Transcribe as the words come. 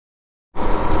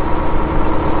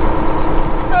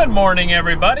Good morning,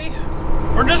 everybody.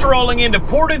 We're just rolling into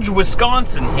Portage,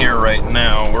 Wisconsin here right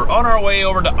now. We're on our way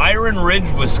over to Iron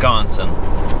Ridge, Wisconsin.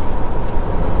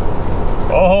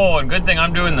 Oh, and good thing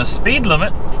I'm doing the speed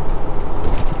limit.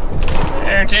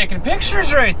 They're taking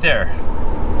pictures right there.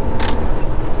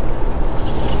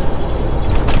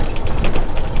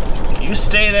 You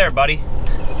stay there, buddy.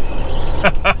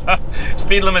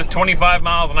 Speed limit is 25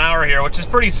 miles an hour here, which is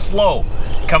pretty slow.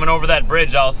 Coming over that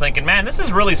bridge, I was thinking, man, this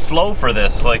is really slow for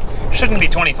this. Like, shouldn't be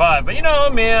 25, but you know,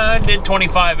 me, I did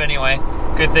 25 anyway.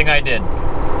 Good thing I did.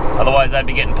 Otherwise, I'd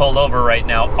be getting pulled over right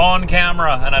now on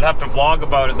camera, and I'd have to vlog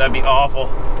about it. That'd be awful.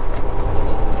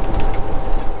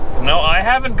 No, I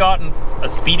haven't gotten a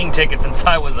speeding ticket since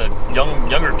I was a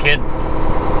younger kid.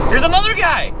 Here's another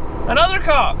guy, another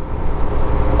cop.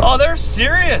 Oh, they're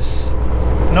serious.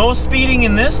 No speeding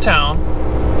in this town.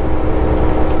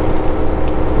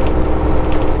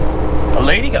 A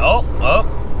lady, oh.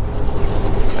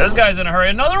 This guy's in a hurry.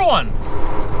 Another one.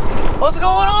 What's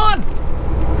going on?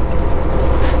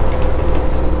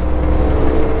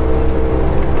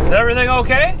 Is everything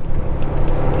okay?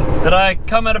 Did I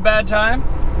come at a bad time?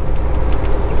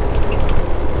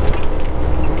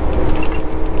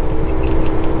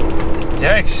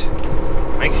 Yikes.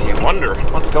 Makes you wonder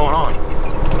what's going on.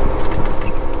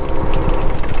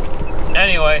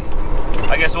 Anyway,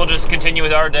 I guess we'll just continue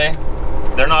with our day.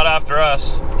 They're not after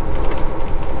us.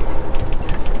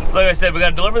 Like I said, we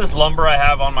gotta deliver this lumber I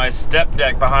have on my step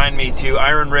deck behind me to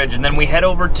Iron Ridge, and then we head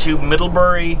over to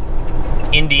Middlebury,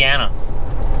 Indiana.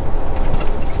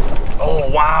 Oh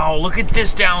wow, look at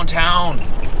this downtown.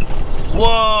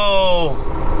 Whoa,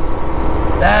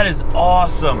 that is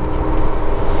awesome.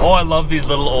 Oh, I love these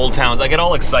little old towns. I get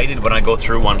all excited when I go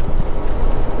through one.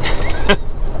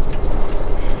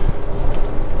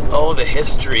 Oh, the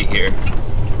history here.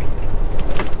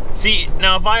 See,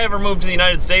 now if I ever moved to the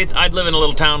United States, I'd live in a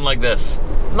little town like this.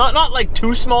 Not like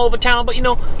too small of a town, but you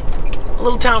know, a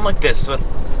little town like this with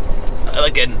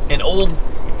like an old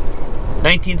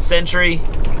 19th century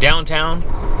downtown.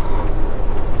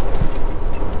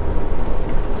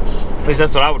 At least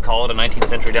that's what I would call it, a 19th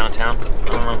century downtown. I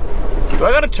don't know. Do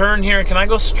I gotta turn here? Can I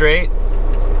go straight?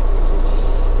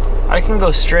 I can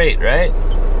go straight, right?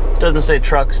 Doesn't say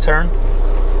trucks turn.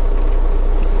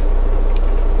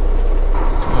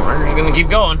 We're just gonna keep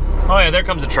going. Oh yeah, there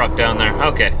comes a truck down there.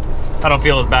 Okay. I don't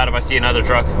feel as bad if I see another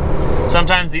truck.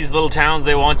 Sometimes these little towns,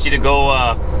 they want you to go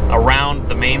around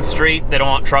the main street. They don't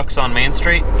want trucks on Main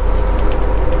Street.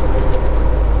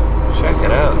 Check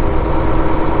it out.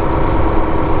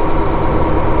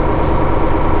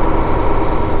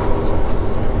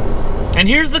 And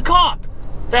here's the cop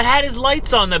that had his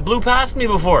lights on that blew past me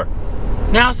before.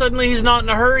 Now suddenly he's not in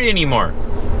a hurry anymore.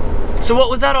 So what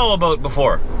was that all about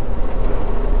before?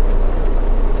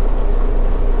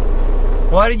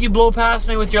 Why did you blow past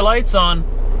me with your lights on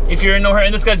if you're in no hurry?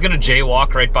 And this guy's gonna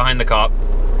jaywalk right behind the cop.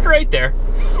 Right there.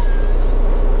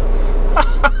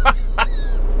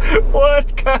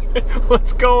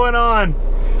 What's going on?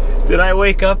 Did I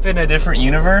wake up in a different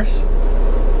universe?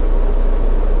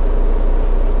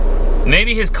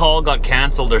 Maybe his call got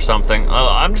canceled or something.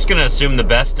 I'm just gonna assume the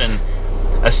best and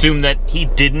assume that he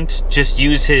didn't just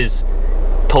use his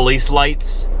police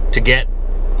lights to get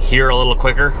here a little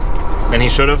quicker than he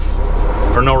should have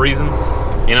for no reason,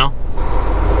 you know?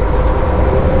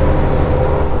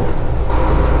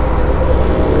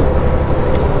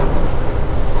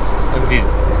 Look at these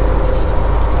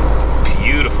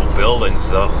beautiful buildings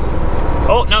though.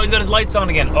 Oh, now he's got his lights on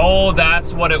again. Oh,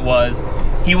 that's what it was.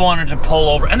 He wanted to pull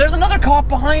over. And there's another cop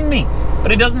behind me,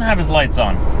 but he doesn't have his lights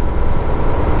on.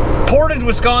 Portage,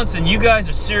 Wisconsin, you guys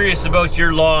are serious about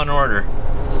your law and order.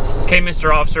 Okay,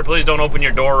 Mr. Officer, please don't open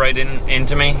your door right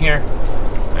into me here.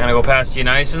 I'm gonna go past you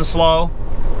nice and slow.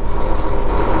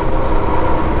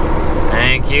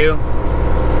 Thank you.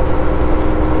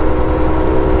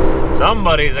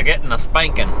 Somebody's getting a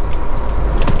spanking.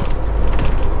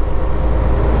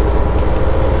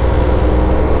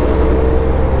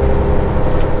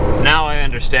 Now I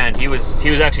understand. He was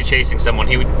actually chasing someone.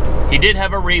 He did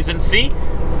have a reason. See?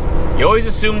 You always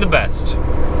assume the best.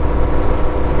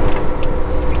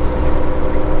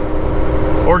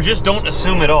 Or just don't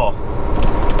assume at all.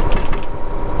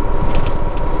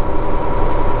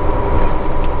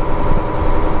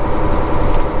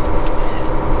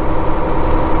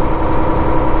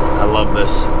 I love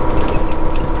this.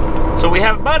 So we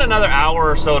have about another hour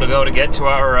or so to go to get to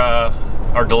our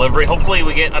delivery. Hopefully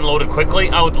we get unloaded quickly.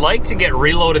 I would like to get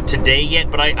reloaded today yet,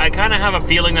 but I kind of have a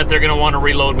feeling that they're going to want to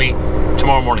reload me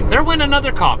tomorrow morning. There went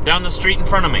another cop down the street in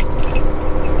front of me.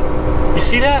 You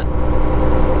see that?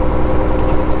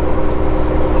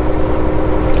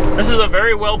 This is a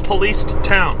very well policed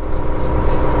town.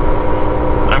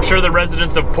 I'm sure the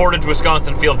residents of Portage,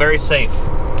 Wisconsin feel very safe.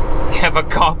 They have a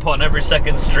cop on every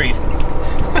second street.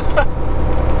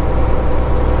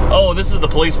 Oh, this is the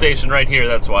police station right here,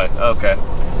 that's why. Okay.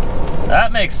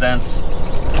 That makes sense.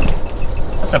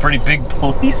 That's a pretty big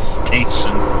police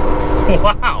station.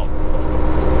 Wow.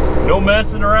 No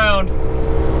messing around.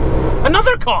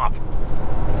 Another cop!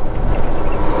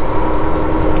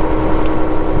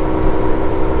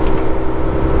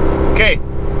 Okay.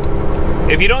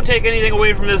 If you don't take anything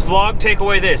away from this vlog, take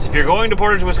away this. If you're going to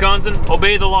Portage, Wisconsin,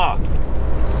 obey the law.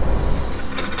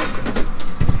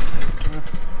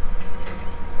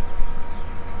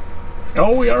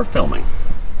 Oh, we are filming.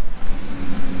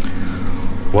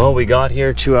 Well, we got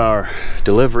here to our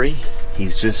delivery.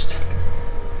 He's just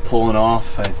pulling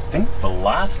off, I think, the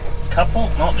last couple.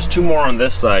 No, there's 2 more on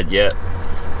this side yet.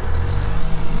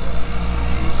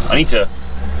 I need to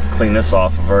clean this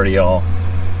off. I've already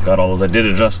got all those. I did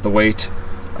adjust the weight.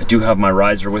 I do have my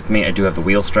riser with me. I do have the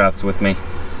wheel straps with me.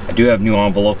 I do have new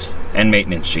envelopes and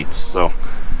maintenance sheets. So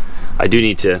I do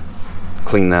need to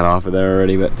clean that off of there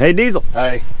already. But hey, Diesel.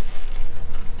 Hey.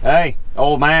 Hey,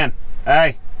 old man.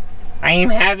 Hey. I am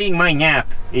having my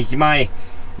nap. It's my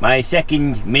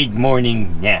second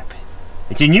mid-morning nap.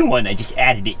 It's a new one. I just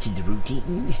added it to the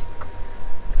routine.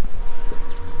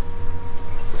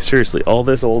 Seriously, all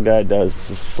this old guy does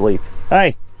is sleep.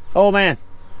 Hey, old man.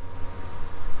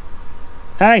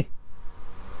 Hey.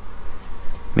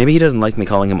 Maybe he doesn't like me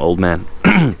calling him old man.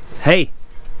 Hey.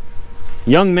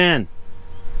 Young man.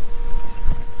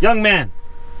 Young man.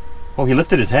 Oh, he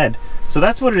lifted his head. So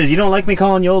that's what it is. You don't like me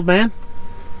calling you old man?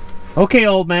 Okay,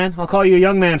 old man. I'll call you a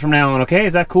young man from now on, okay?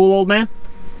 Is that cool, old man?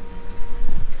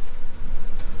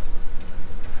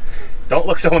 Don't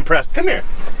look so impressed. Come here.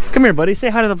 Come here, buddy. Say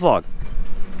hi to the vlog.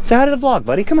 Say hi to the vlog,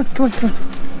 buddy. Come on, come on, come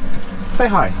on. Say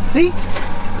hi. See?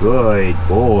 Good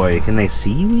boy. Can they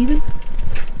see you even?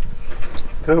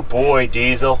 Good boy,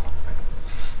 Diesel.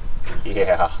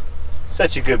 Yeah.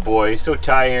 Such a good boy. So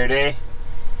tired, eh?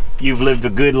 You've lived a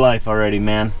good life already,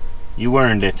 man. You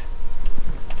earned it.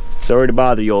 Sorry to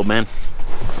bother you, old man.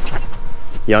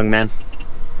 Young man.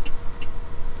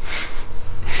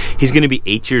 He's gonna be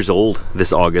 8 years old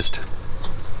this August.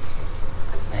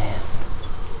 Man.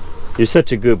 You're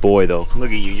such a good boy, though.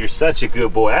 Look at you. You're such a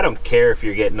good boy. I don't care if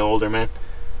you're getting older, man.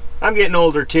 I'm getting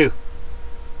older, too.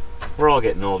 We're all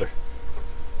getting older.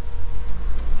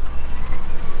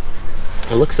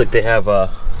 It looks like they have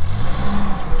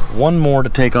one more to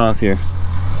take off here.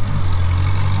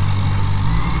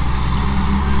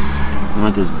 I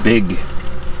want this big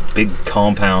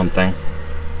compound thing.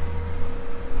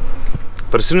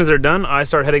 But as soon as they're done, I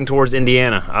start heading towards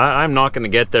Indiana. I'm not going to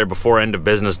get there before end of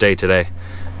business day today.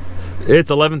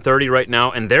 It's 11:30 right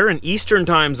now, and they're in Eastern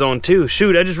time zone too.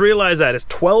 Shoot, I just realized that. It's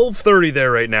 12:30 there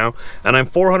right now, and I'm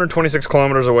 426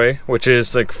 kilometers away, which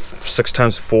is like 6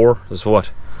 times 4 is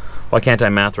what? Why can't I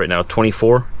math right now?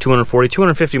 24, 240,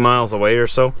 250 miles away or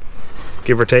so,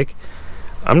 give or take.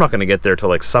 I'm not gonna get there till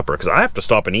like supper, because I have to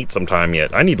stop and eat sometime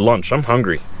yet. I need lunch, I'm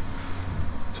hungry.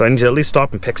 So I need to at least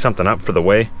stop and pick something up for the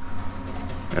way.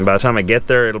 And by the time I get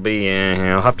there, it'll be,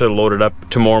 I'll have to load it up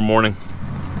tomorrow morning.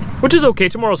 Which is okay,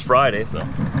 tomorrow's Friday, so.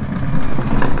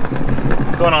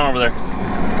 What's going on over there?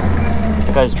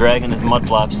 That guy's dragging his mud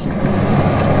flaps.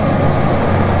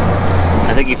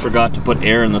 I think he forgot to put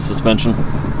air in the suspension.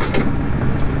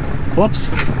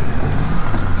 Whoops.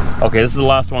 Okay, this is the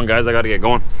last one, guys. I gotta get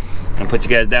going. I'm gonna put you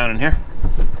guys down in here.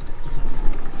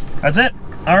 That's it.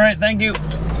 All right, thank you.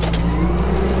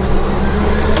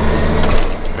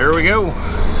 There we go.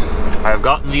 I've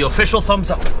gotten the official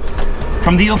thumbs up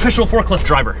from the official forklift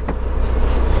driver.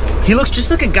 He looks just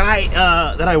like a guy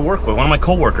that I work with, one of my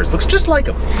co-workers. Looks just like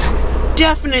him.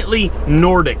 Definitely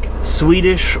Nordic,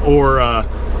 Swedish or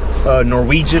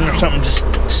Norwegian or something, just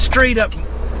straight up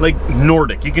like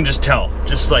Nordic, you can just tell.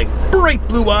 Just like bright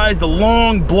blue eyes, the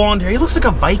long blonde hair. He looks like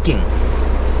a Viking.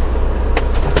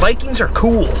 Vikings are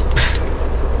cool.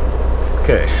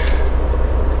 Okay.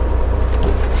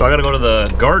 So I gotta go to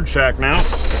the guard shack now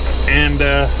and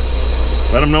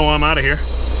let them know I'm out of here.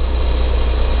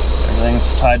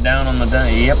 Everything's tied down on the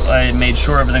day. Yep, I made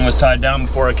sure everything was tied down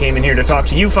before I came in here to talk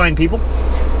to you fine people.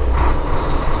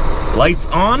 Lights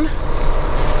on.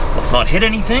 Let's not hit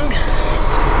anything.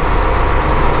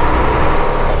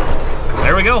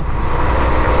 There we go.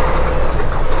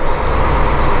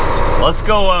 Let's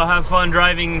go have fun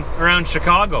driving around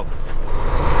Chicago.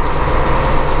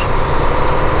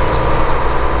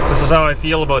 This is how I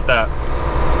feel about that.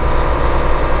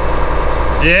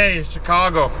 Yay,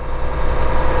 Chicago.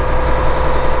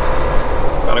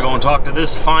 Gotta go and talk to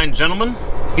this fine gentleman.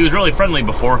 He was really friendly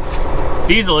before.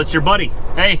 Diesel, it's your buddy.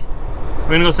 Hey,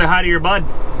 we're gonna go say hi to your bud.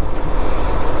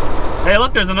 Hey,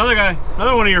 look, there's another guy.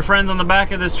 Another one of your friends on the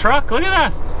back of this truck. Look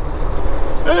at that.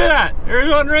 Look at that. There's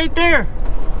one right there.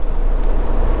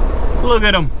 Look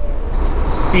at him.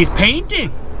 He's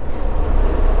painting.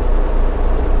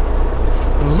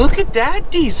 Look at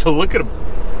that, Diesel. Look at him.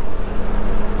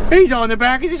 He's on the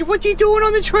back of this. What's he doing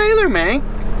on the trailer, man?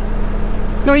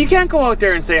 No, you can't go out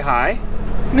there and say hi.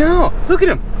 No, look at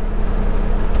him.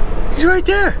 He's right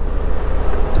there.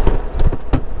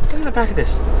 Look at the back of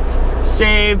this.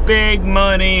 Save big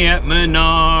money at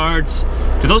Menards.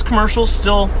 Do those commercials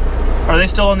still, are they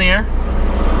still on the air?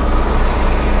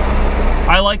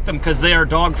 I like them because they are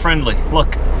dog friendly.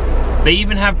 Look, they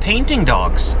even have painting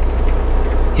dogs.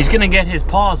 He's gonna get his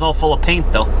paws all full of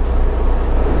paint though.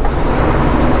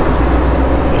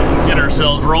 Get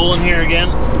ourselves rolling here again.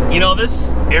 You know,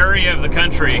 this area of the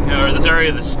country, or this area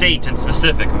of the state in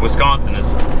specific, Wisconsin,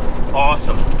 is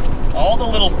awesome. All the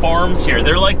little farms here,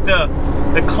 they're like the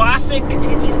classic...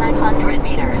 Continue 900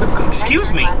 meters.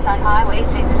 Excuse me. Left on Highway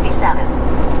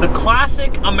 67. The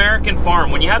classic American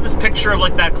farm. When you have this picture of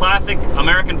like that classic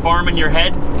American farm in your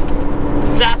head,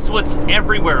 that's what's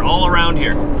everywhere, all around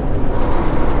here.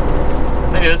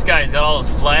 Look at this guy, he's got all his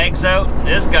flags out.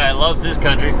 This guy loves his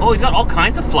country. Oh, he's got all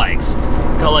kinds of flags.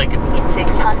 Got like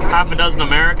half a dozen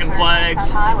American flags.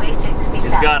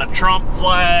 He's got a Trump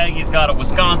flag, he's got a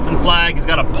Wisconsin flag, he's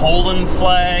got a Poland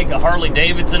flag, a Harley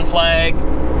Davidson flag.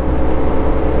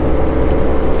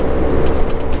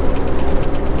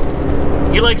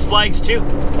 He likes flags too.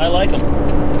 I like them.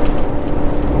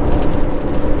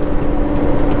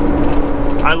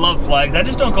 I love flags. I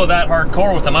just don't go that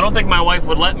hardcore with them. I don't think my wife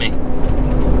would let me.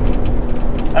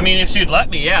 I mean, if she'd let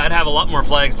me, yeah, I'd have a lot more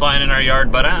flags flying in our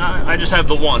yard, but I just have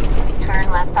the one.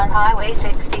 Turn left on Highway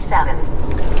 67.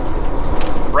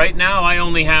 Right now, I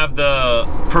only have the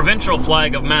provincial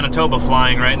flag of Manitoba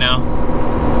flying right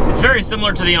now. It's very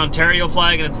similar to the Ontario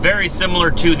flag, and it's very similar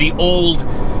to the old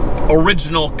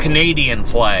original Canadian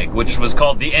flag, which was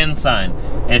called the ensign.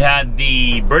 It had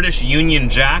the British Union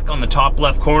Jack on the top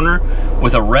left corner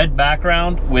with a red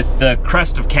background with the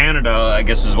crest of Canada, I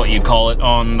guess is what you'd call it,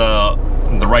 on the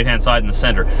right-hand side in the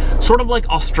center. Sort of like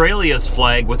Australia's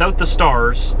flag without the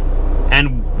stars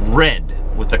and red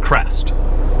with the crest.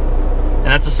 And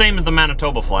that's the same as the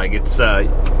Manitoba flag. It's, I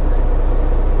don't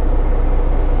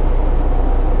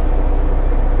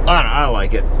know, I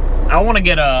like it. I want to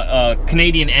get a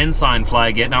Canadian ensign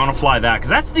flag yet, and I want to fly that, because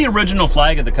that's the original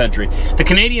flag of the country. The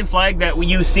Canadian flag that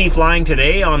you see flying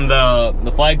today on the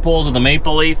flagpoles of the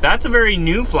maple leaf, that's a very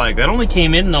new flag. That only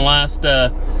came in the last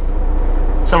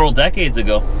several decades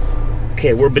ago.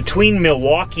 Okay, we're between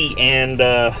Milwaukee and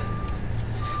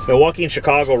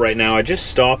Chicago right now. I just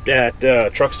stopped at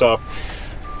truck stop.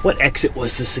 What exit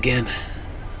was this again?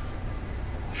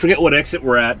 I forget what exit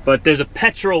we're at, but there's a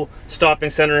petrol stopping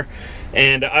center,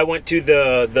 and I went to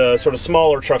the sort of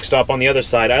smaller truck stop on the other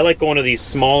side. I like going to these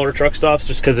smaller truck stops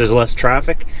just because there's less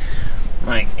traffic.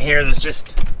 Like here, there's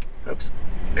just, oops,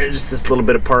 there's just this little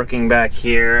bit of parking back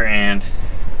here, and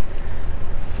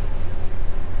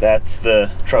that's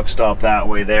the truck stop that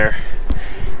way there.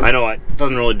 I know it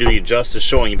doesn't really do you justice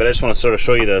showing you, but I just want to sort of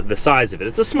show you the size of it.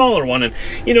 It's a smaller one, and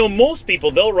you know, most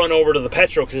people, they'll run over to the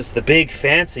Petro because it's the big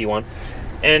fancy one.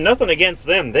 And nothing against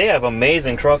them, they have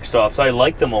amazing truck stops. I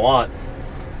like them a lot.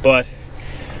 But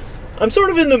I'm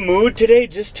sort of in the mood today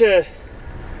just to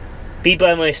be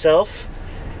by myself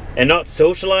and not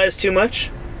socialize too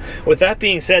much. With that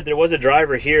being said, there was a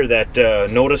driver here that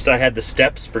noticed I had the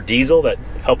steps for diesel that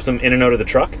helps him in and out of the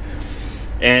truck.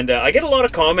 And I get a lot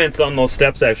of comments on those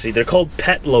steps, actually. They're called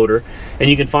Pet Loader, and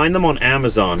you can find them on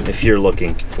Amazon if you're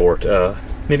looking for it.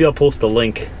 Maybe I'll post a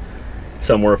link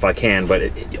somewhere if I can, but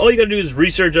all you gotta do is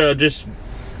research, just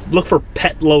look for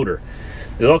Pet Loader.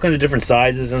 There's all kinds of different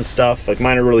sizes and stuff. Like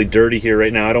mine are really dirty here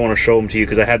right now. I don't want to show them to you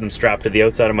because I had them strapped to the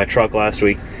outside of my truck last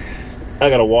week. I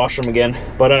gotta wash them again,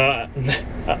 but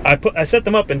I set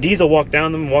them up, and Diesel walked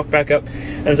down them and walked back up,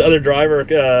 and this other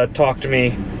driver talked to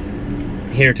me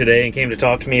here today and came to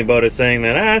talk to me about it, saying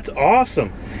that that's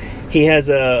awesome. He has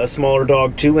a smaller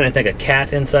dog too, and I think a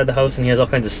cat inside the house, and he has all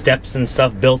kinds of steps and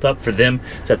stuff built up for them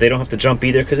so that they don't have to jump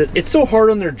either, because it's so hard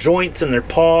on their joints and their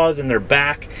paws and their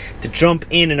back to jump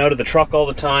in and out of the truck all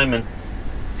the time. And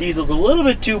Diesel's a little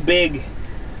bit too big,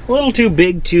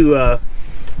 to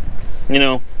you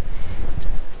know,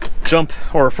 jump,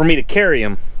 or for me to carry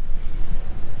him.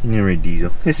 All right,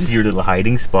 Diesel, this is your little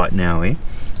hiding spot now, eh?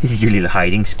 This is your little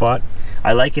hiding spot.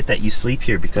 I like it that you sleep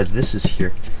here because this is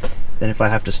here. Then if I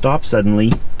have to stop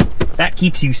suddenly, that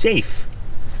keeps you safe.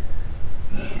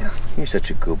 Yeah. You're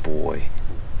such a good boy.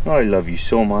 Oh, I love you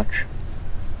so much.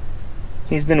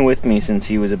 He's been with me since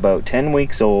he was about 10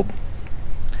 weeks old.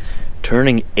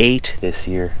 Turning 8 this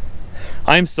year.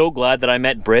 I'm so glad that I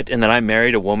met Britt and that I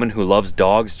married a woman who loves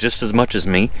dogs just as much as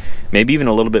me. Maybe even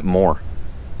a little bit more.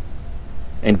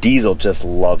 And Diesel just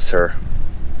loves her.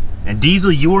 And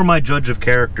Diesel, you are my judge of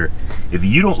character. If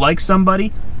you don't like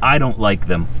somebody, I don't like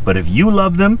them. But if you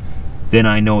love them, then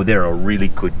I know they're a really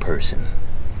good person.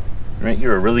 Right?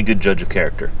 You're a really good judge of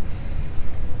character.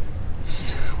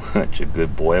 Such a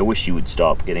good boy. I wish you would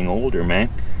stop getting older, man.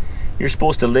 You're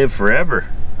supposed to live forever.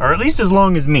 Or at least as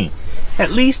long as me.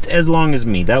 At least as long as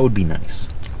me. That would be nice.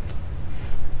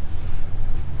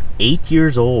 8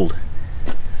 years old.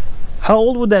 How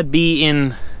old would that be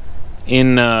in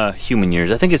human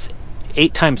years? I think it's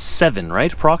 8 times 7,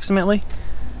 right? Approximately?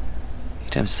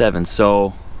 8 times 7,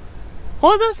 so...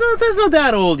 Well, that's not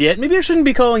that old yet. Maybe I shouldn't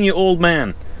be calling you old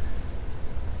man.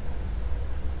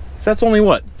 So that's only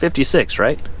what? 56,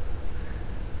 right?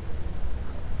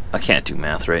 I can't do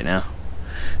math right now.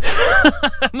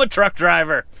 I'm a truck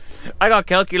driver. I got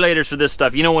calculators for this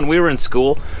stuff. You know, when we were in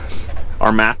school,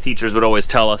 our math teachers would always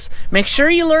tell us, make sure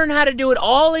you learn how to do it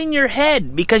all in your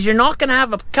head because you're not going to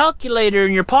have a calculator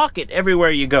in your pocket everywhere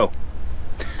you go.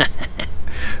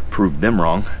 Proved them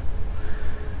wrong.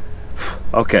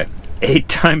 Okay, 8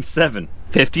 times 7,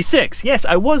 56. Yes,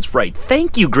 I was right.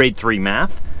 Thank you, grade 3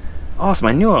 math. Awesome,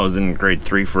 I knew I was in grade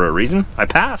 3 for a reason. I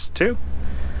passed, too.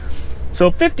 So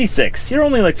 56, you're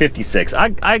only like 56.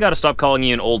 I gotta stop calling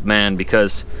you an old man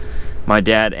because my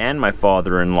dad and my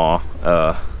father-in-law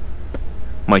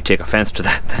might take offense to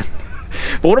that then.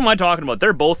 But what am I talking about?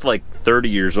 They're both like 30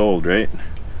 years old, right?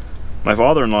 My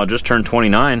father-in-law just turned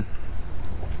 29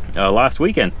 last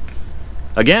weekend.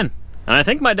 Again. And I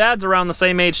think my dad's around the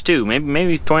same age too.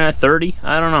 Maybe 29, 30,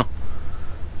 I don't know.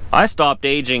 I stopped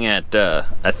aging at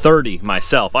 30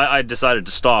 myself. I decided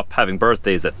to stop having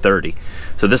birthdays at 30.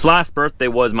 So this last birthday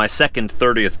was my second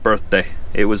 30th birthday.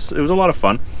 It was a lot of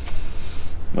fun.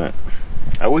 But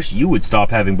I wish you would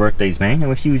stop having birthdays, man. I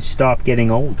wish you would stop getting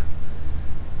old.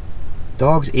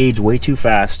 Dogs age way too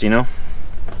fast, you know?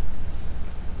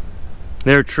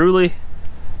 They're truly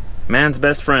man's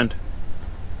best friend.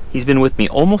 He's been with me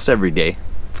almost every day,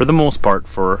 for the most part,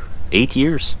 for 8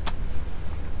 years.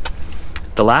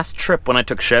 The last trip when I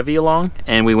took Chevy along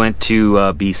and we went to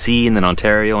BC and then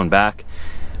Ontario and back,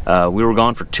 we were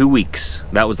gone for 2 weeks.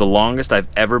 That was the longest I've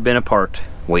ever been apart.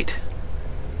 Wait.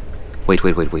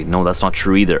 No, that's not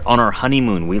true either. On our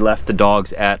honeymoon, we left the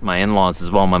dogs at my in-laws as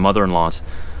well, my mother-in-law's.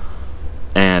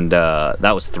 And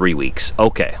that was 3 weeks.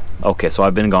 Okay, so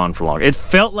I've been gone for longer. It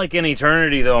felt like an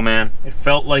eternity though, man. It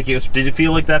felt like it was, did it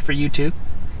feel like that for you too?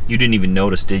 You didn't even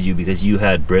notice, did you? Because you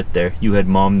had Britt there. You had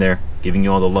Mom there, giving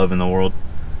you all the love in the world.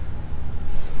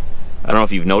 I don't know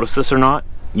if you've noticed this or not.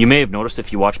 You may have noticed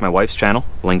if you watch my wife's channel.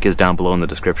 Link is down below in the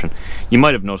description. You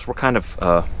might have noticed we're kind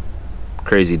of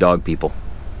crazy dog people.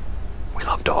 We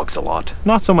love dogs a lot.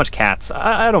 Not so much cats.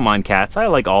 I don't mind cats. I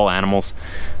like all animals.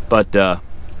 But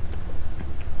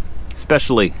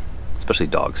especially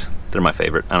dogs. They're my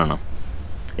favorite. I don't know.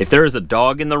 If there is a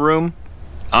dog in the room,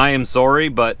 I am sorry,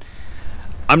 but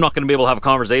I'm not going to be able to have a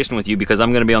conversation with you because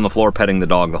I'm going to be on the floor petting the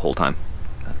dog the whole time.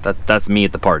 That's me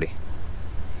at the party.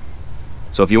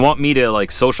 So if you want me to like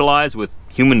socialize with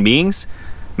human beings,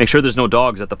 make sure there's no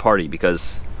dogs at the party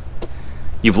because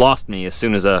you've lost me as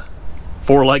soon as a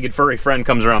four-legged furry friend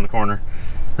comes around the corner.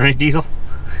 Right, Diesel?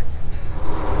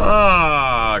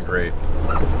 Ah, great.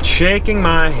 Shaking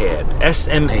my head.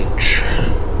 SMH.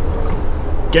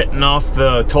 Getting off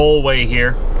the tollway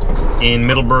here in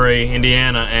Middlebury,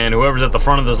 Indiana, and whoever's at the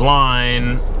front of this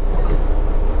line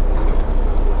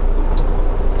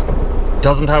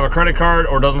doesn't have a credit card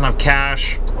or doesn't have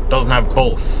cash, doesn't have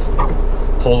both,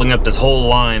 holding up this whole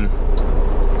line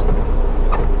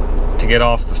to get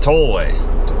off the tollway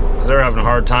because they're having a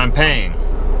hard time paying.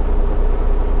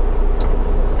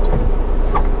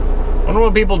 I wonder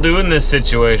what people do in this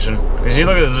situation. Because you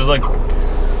look at this, there's like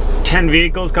 10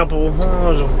 vehicles, couple,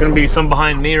 there's gonna be some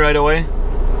behind me right away.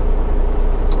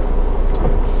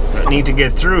 I need to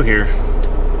get through here.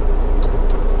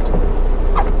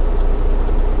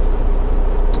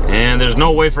 And there's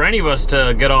no way for any of us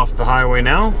to get off the highway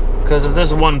now because of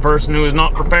this one person who is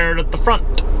not prepared at the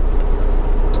front.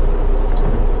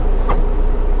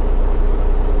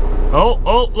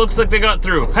 Oh, looks like they got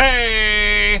through.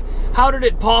 Hey! How did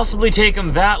it possibly take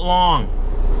them that long?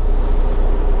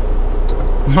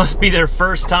 Must be their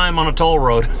first time on a toll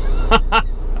road.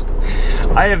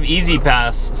 I have Easy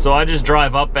Pass, so I just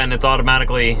drive up and it's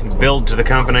automatically billed to the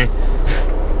company.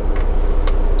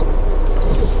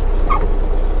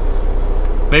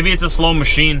 Maybe it's a slow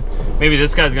machine. Maybe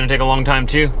this guy's gonna take a long time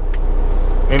too.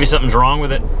 Maybe something's wrong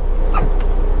with it.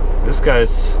 This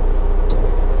guy's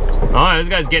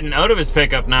getting out of his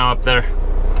pickup now up there.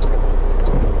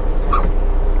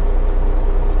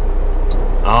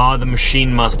 Oh, the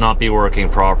machine must not be working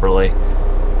properly.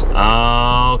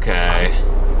 Okay.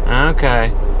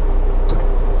 Okay.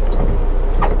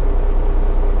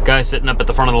 Guy sitting up at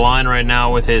the front of the line right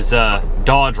now with his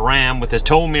Dodge Ram with his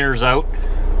tow mirrors out.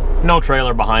 No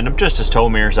trailer behind him, just his tow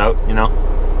mirrors out, you know.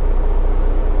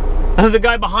 The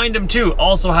guy behind him too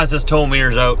also has his tow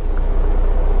mirrors out.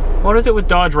 What is it with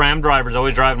Dodge Ram drivers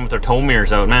always driving with their tow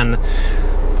mirrors out, man?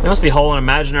 They must be hauling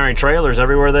imaginary trailers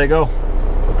everywhere they go.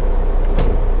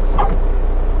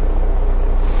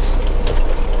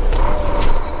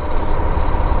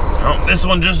 Oh, this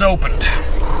one just opened.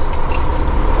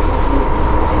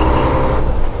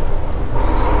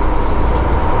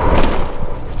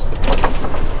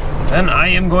 Then I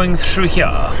am going through here.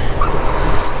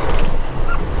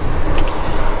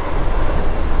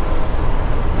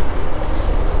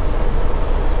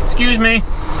 Excuse me.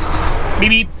 Beep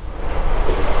beep.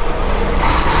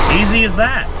 Easy as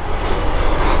that.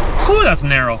 Whew, that's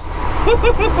narrow.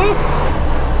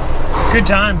 Good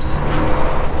times.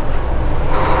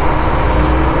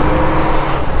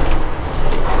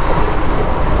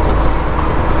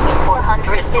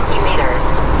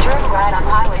 Turn right on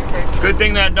Highway 13. Good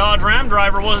thing that Dodge Ram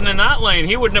driver wasn't in that lane.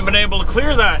 He wouldn't have been able to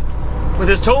clear that with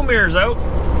his tow mirrors out.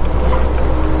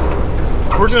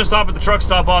 We're just gonna stop at the truck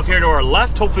stop off here to our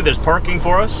left. Hopefully there's parking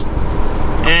for us.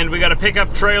 And we gotta pick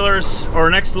up trailers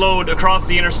or next load across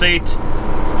the interstate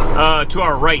to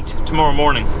our right tomorrow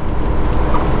morning.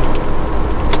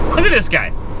 Look at this guy.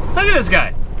 Look at this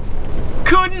guy.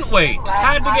 Couldn't wait.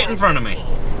 Had to get in front of me.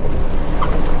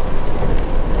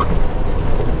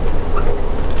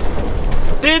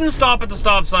 Didn't stop at the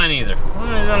stop sign either.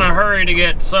 He's in a hurry to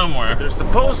get somewhere. There's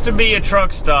supposed to be a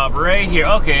truck stop right here.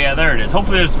 Okay, yeah, there it is.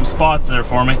 Hopefully there's some spots there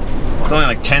for me. It's only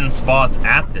like 10 spots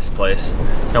at this place.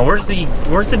 Now where's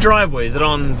the driveway? Is it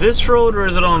on this road or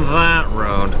is it on that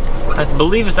road? I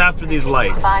believe it's after these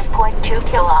lights. 5.2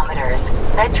 kilometers.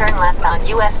 Then turn left on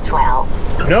US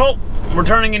 12. Nope, we're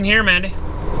turning in here, Mandy.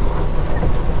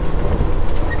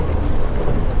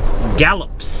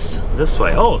 Gallops. This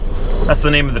way. Oh, that's the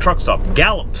name of the truck stop.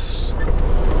 Gallops.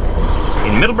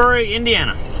 In Middlebury,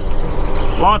 Indiana.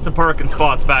 Lots of parking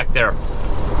spots back there.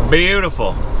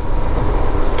 Beautiful.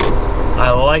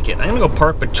 I like it. I'm gonna go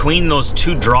park between those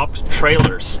two dropped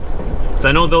trailers, because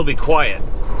I know they'll be quiet.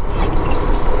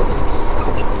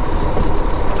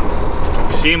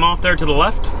 See them off there to the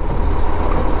left?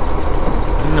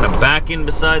 I'm gonna back in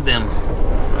beside them,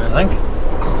 I think.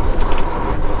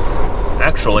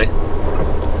 Actually,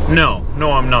 no,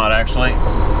 I'm not actually.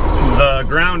 The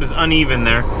ground is uneven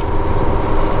there.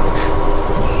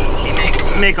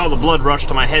 Make all the blood rush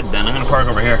to my head then. I'm gonna park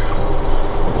over here.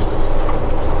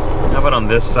 How about on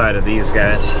this side of these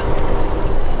guys?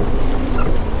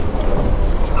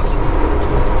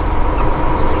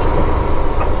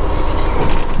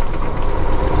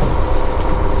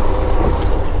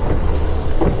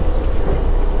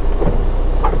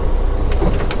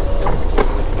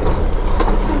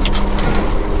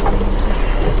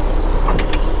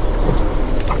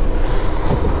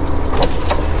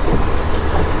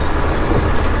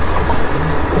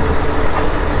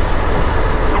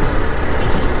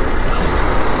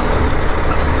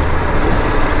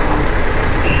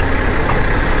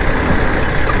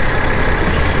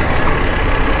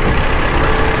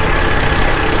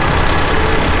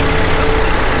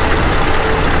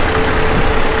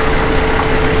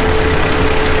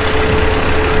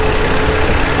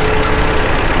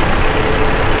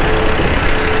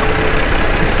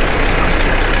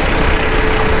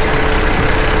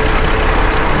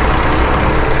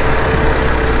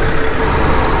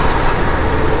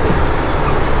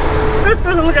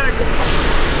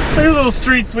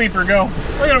 Street sweeper go.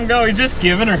 Look at him go, he's just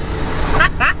giving her.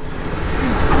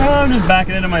 Oh, I'm just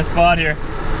backing into my spot here,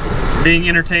 being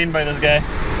entertained by this guy.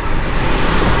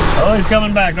 Oh, he's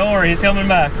coming back, don't worry, he's coming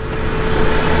back.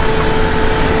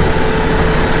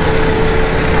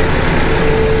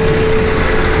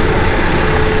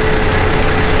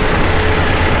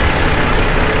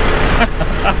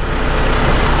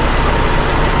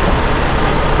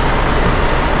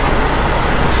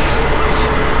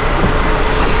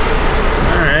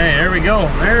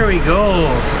 There we go.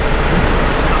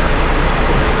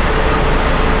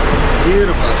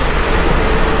 Beautiful.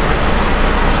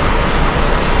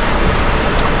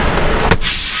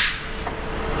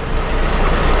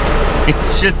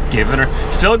 It's just giving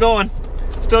her. Still going.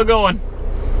 Still going.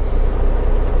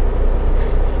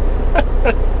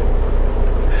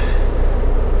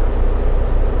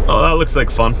 Oh, it looks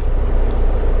like fun.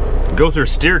 Go through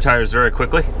steer tires very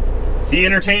quickly. Is he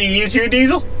entertaining you too,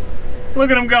 Diesel?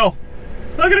 Look at him go.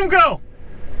 Look at him go.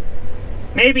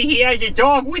 Maybe he has a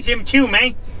dog with him too,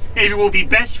 man. Maybe we'll be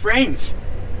best friends.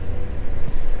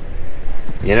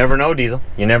 You never know, Diesel.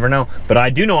 You never know. But I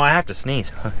do know I have to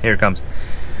sneeze. Here it comes.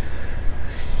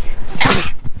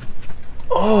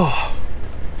 Oh.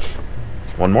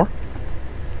 One more?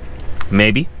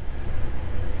 Maybe.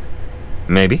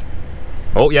 Maybe.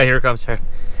 Oh, yeah, here it comes. Here.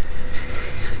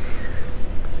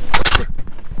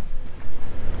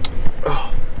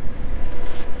 Oh.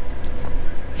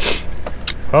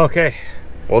 Okay.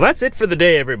 Well, that's it for the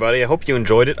day, everybody. I hope you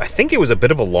enjoyed it. I think it was a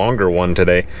bit of a longer one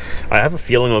today. I have a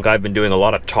feeling like I've been doing a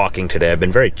lot of talking today. I've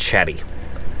been very chatty.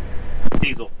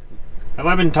 Diesel, have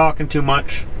I been talking too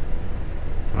much?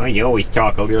 Well, you always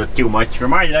talk a little too much for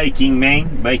my liking,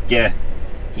 man. But, I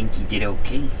think you did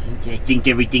okay. I think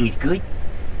everything is good.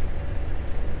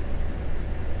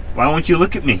 Why won't you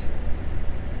look at me?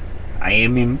 I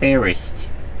am embarrassed.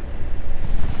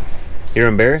 You're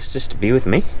embarrassed just to be with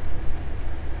me?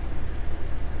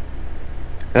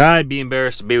 I'd be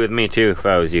embarrassed to be with me too if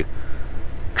I was you.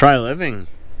 Try living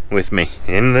with me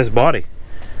in this body.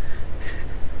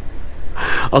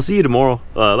 I'll see you tomorrow.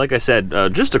 Like I said,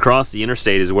 just across the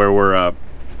interstate is where we're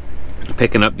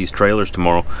picking up these trailers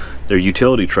tomorrow. They're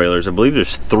utility trailers. I believe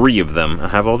there's 3 of them. I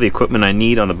have all the equipment I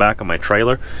need on the back of my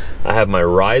trailer. I have my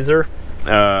riser.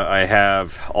 I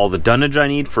have all the dunnage I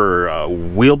need for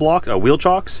wheel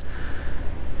chocks.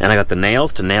 And I got the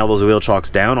nails to nail those wheel chocks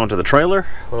down onto the trailer.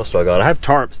 What else do I got? I have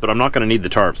tarps, but I'm not going to need the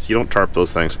tarps. You don't tarp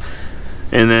those things.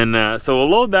 And then, so we'll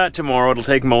load that tomorrow. It'll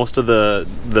take most of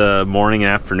the morning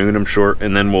and afternoon, I'm sure.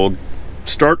 And then we'll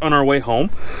start on our way home.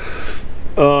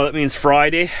 That means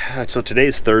Friday. So today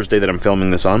is Thursday that I'm filming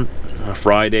this on.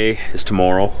 Friday is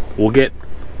tomorrow. We'll get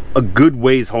a good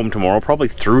ways home tomorrow, probably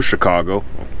through Chicago.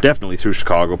 Definitely through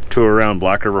Chicago, to around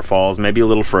Black River Falls, maybe a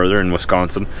little further in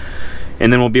Wisconsin.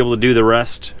 And then we'll be able to do the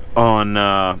rest on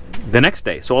the next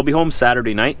day. So I'll be home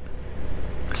Saturday night.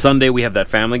 Sunday we have that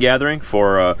family gathering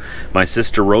for my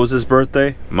sister Rose's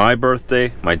birthday, my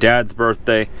birthday, my dad's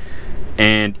birthday,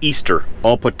 and Easter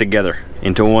all put together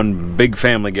into one big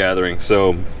family gathering.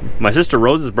 So my sister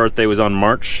Rose's birthday was on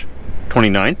March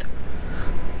 29th.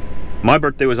 My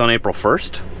birthday was on April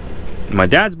 1st. My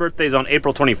dad's birthday is on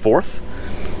April 24th.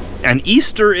 And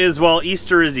Easter is, well,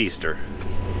 Easter is Easter.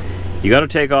 You got to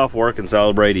take off work and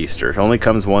celebrate Easter. It only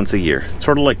comes once a year. It's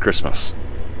sort of like Christmas.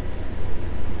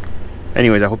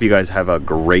 Anyways, I hope you guys have a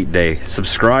great day.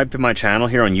 Subscribe to my channel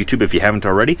here on YouTube if you haven't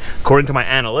already. According to my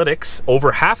analytics,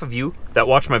 over half of you that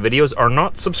watch my videos are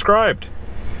not subscribed.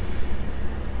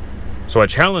 So I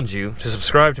challenge you to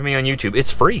subscribe to me on YouTube.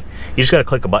 It's free. You just got to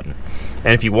click a button.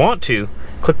 And if you want to,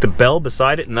 click the bell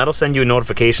beside it, and that'll send you a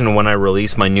notification when I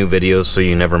release my new videos so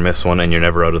you never miss one and you're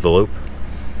never out of the loop.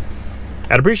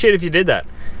 I'd appreciate it if you did that.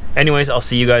 Anyways, I'll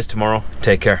see you guys tomorrow.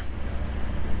 Take care.